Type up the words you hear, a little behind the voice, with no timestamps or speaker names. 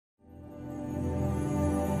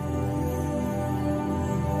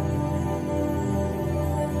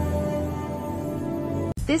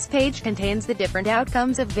This page contains the different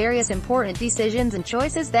outcomes of various important decisions and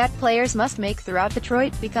choices that players must make throughout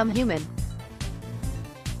Detroit Become Human.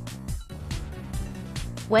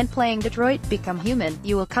 When playing Detroit Become Human,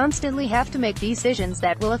 you will constantly have to make decisions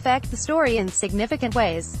that will affect the story in significant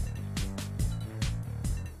ways.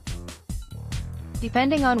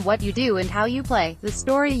 Depending on what you do and how you play, the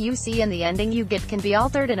story you see and the ending you get can be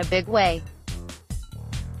altered in a big way.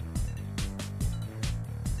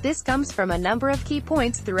 This comes from a number of key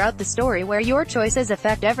points throughout the story where your choices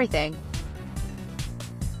affect everything.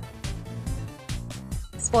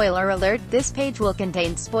 Spoiler alert, this page will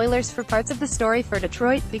contain spoilers for parts of the story for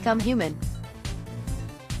Detroit Become Human.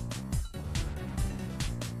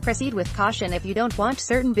 Proceed with caution if you don't want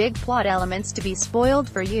certain big plot elements to be spoiled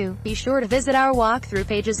for you. Be sure to visit our walkthrough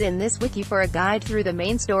pages in this wiki for a guide through the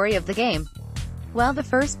main story of the game. While the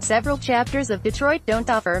first several chapters of Detroit don't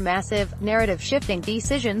offer massive, narrative-shifting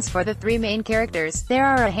decisions for the three main characters, there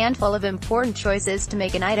are a handful of important choices to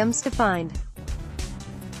make and items to find.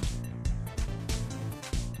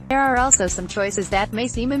 There are also some choices that may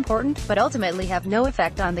seem important, but ultimately have no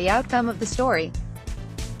effect on the outcome of the story.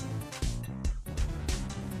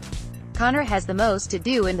 Connor has the most to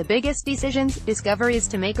do in the biggest decisions, discoveries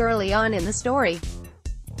to make early on in the story.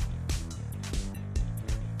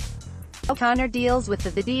 Connor deals with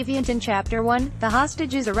the Deviant in Chapter 1, the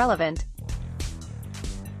hostage is irrelevant.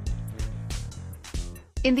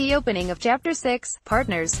 In the opening of Chapter 6,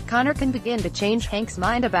 Partners, Connor can begin to change Hank's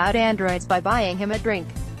mind about androids by buying him a drink.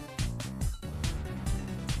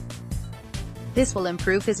 This will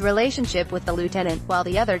improve his relationship with the lieutenant, while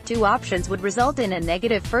the other two options would result in a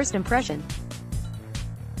negative first impression.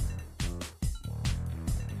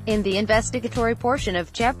 In the investigatory portion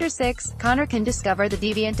of Chapter 6, Connor can discover the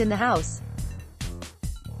Deviant in the house.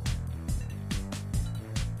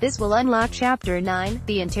 This will unlock Chapter 9,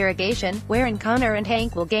 the interrogation, wherein Connor and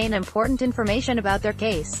Hank will gain important information about their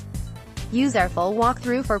case. Use our full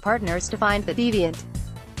walkthrough for Partners to find the Deviant.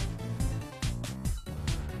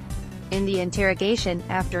 In the interrogation,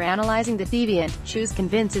 after analyzing the Deviant, choose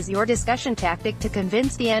Convince as your discussion tactic to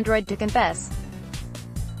convince the android to confess.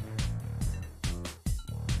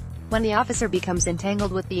 When the officer becomes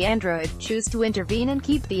entangled with the android, choose to intervene and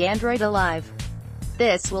keep the android alive.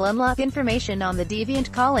 This will unlock information on the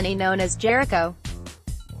Deviant colony known as Jericho.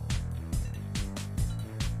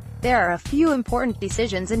 There are a few important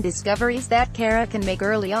decisions and discoveries that Kara can make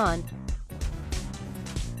early on.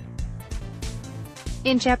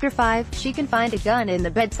 In Chapter 5, she can find a gun in the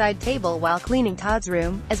bedside table while cleaning Todd's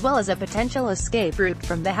room, as well as a potential escape route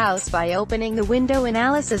from the house by opening the window in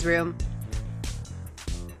Alice's room.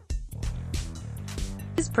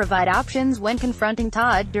 These provide options when confronting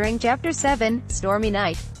Todd during Chapter 7, Stormy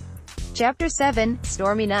Night. Chapter 7,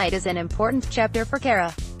 Stormy Night is an important chapter for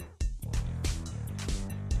Kara.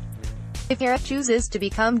 If Kara chooses to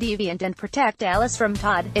become deviant and protect Alice from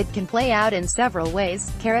Todd, it can play out in several ways.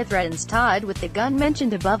 Kara threatens Todd with the gun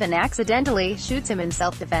mentioned above and accidentally shoots him in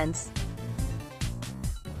self-defense.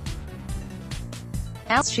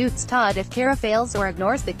 Alice shoots Todd if Kara fails or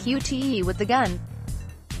ignores the QTE with the gun.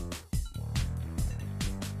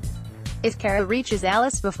 If Kara reaches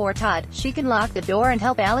Alice before Todd, she can lock the door and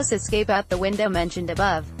help Alice escape out the window mentioned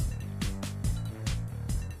above.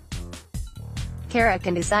 Kara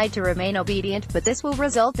can decide to remain obedient, but this will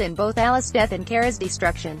result in both Alice's death and Kara's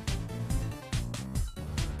destruction.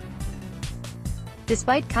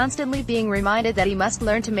 Despite constantly being reminded that he must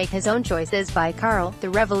learn to make his own choices by Carl, the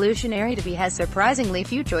revolutionary to be has surprisingly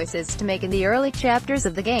few choices to make in the early chapters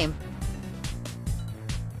of the game.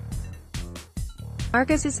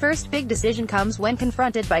 Marcus's first big decision comes when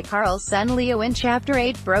confronted by Carl's son Leo in Chapter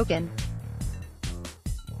 8, Broken.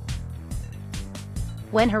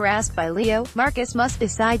 When harassed by Leo, Marcus must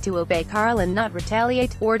decide to obey Carl and not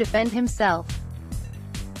retaliate, or defend himself.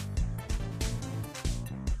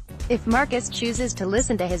 If Marcus chooses to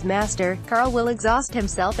listen to his master, Carl will exhaust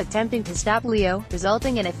himself attempting to stop Leo,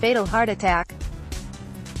 resulting in a fatal heart attack.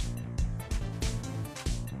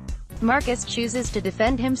 If Marcus chooses to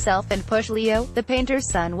defend himself and push Leo, the painter's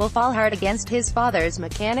son will fall hard against his father's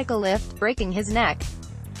mechanical lift, breaking his neck.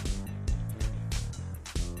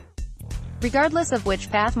 Regardless of which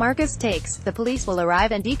path Marcus takes, the police will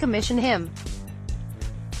arrive and decommission him.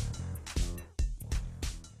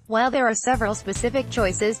 While there are several specific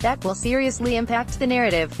choices that will seriously impact the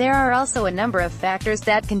narrative, there are also a number of factors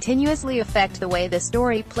that continuously affect the way the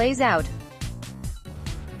story plays out.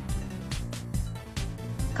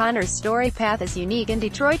 Connor's story path is unique in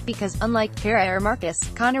Detroit because, unlike Kara or Marcus,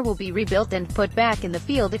 Connor will be rebuilt and put back in the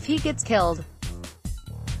field if he gets killed.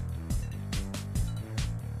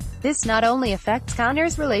 This not only affects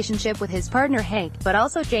Connor's relationship with his partner Hank, but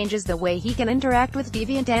also changes the way he can interact with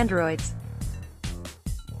deviant androids.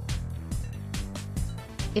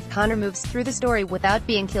 If Connor moves through the story without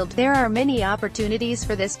being killed, there are many opportunities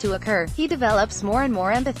for this to occur. He develops more and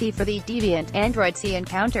more empathy for the deviant androids he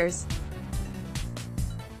encounters.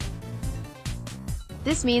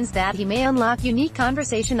 This means that he may unlock unique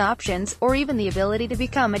conversation options, or even the ability to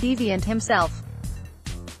become a deviant himself.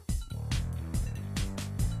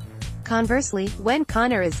 Conversely, when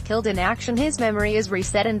Connor is killed in action, his memory is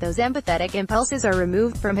reset and those empathetic impulses are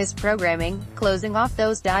removed from his programming, closing off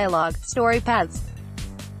those dialogue, story paths.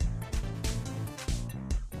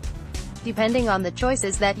 Depending on the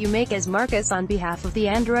choices that you make as Marcus on behalf of the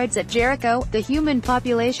androids at Jericho, the human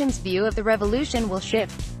population's view of the revolution will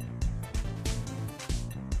shift.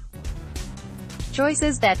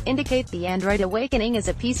 Choices that indicate the android awakening as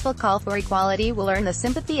a peaceful call for equality will earn the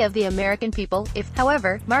sympathy of the American people. If,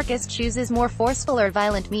 however, Marcus chooses more forceful or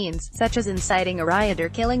violent means, such as inciting a riot or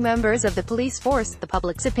killing members of the police force, the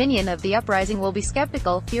public's opinion of the uprising will be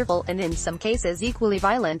skeptical, fearful, and in some cases equally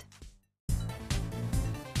violent.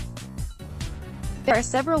 There are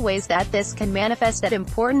several ways that this can manifest at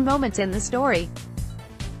important moments in the story.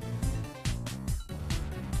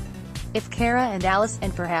 If Kara and Alice,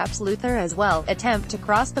 and perhaps Luther as well, attempt to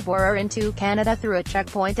cross the border into Canada through a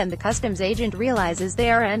checkpoint and the customs agent realizes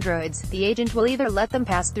they are androids, the agent will either let them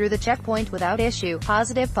pass through the checkpoint without issue,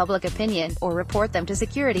 positive public opinion, or report them to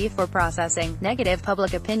security for processing, negative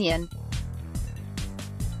public opinion.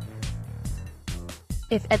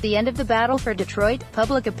 If, at the end of the battle for Detroit,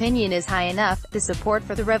 public opinion is high enough, the support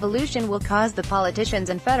for the revolution will cause the politicians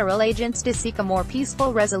and federal agents to seek a more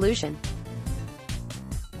peaceful resolution.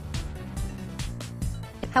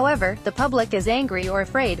 However, the public is angry or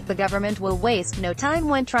afraid, the government will waste no time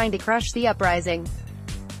when trying to crush the uprising.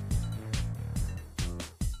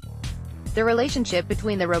 The relationship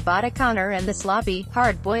between the robotic Connor and the sloppy,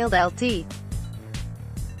 hard-boiled LT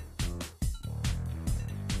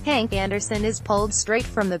Hank Anderson is pulled straight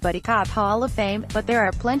from the Buddy Cop Hall of Fame, but there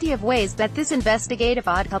are plenty of ways that this investigative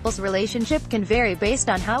odd couple's relationship can vary based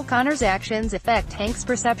on how Connor's actions affect Hank's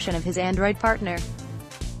perception of his android partner.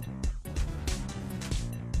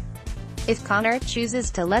 If Connor chooses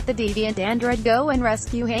to let the deviant android go and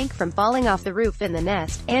rescue Hank from falling off the roof in the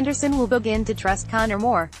nest, Anderson will begin to trust Connor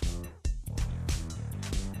more.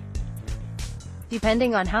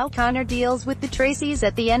 Depending on how Connor deals with the Tracys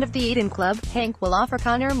at the end of the Eden Club, Hank will offer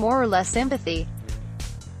Connor more or less sympathy.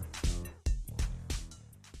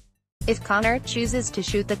 If Connor chooses to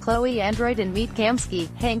shoot the Chloe android and meet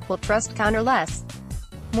Kamski, Hank will trust Connor less.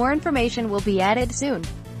 More information will be added soon.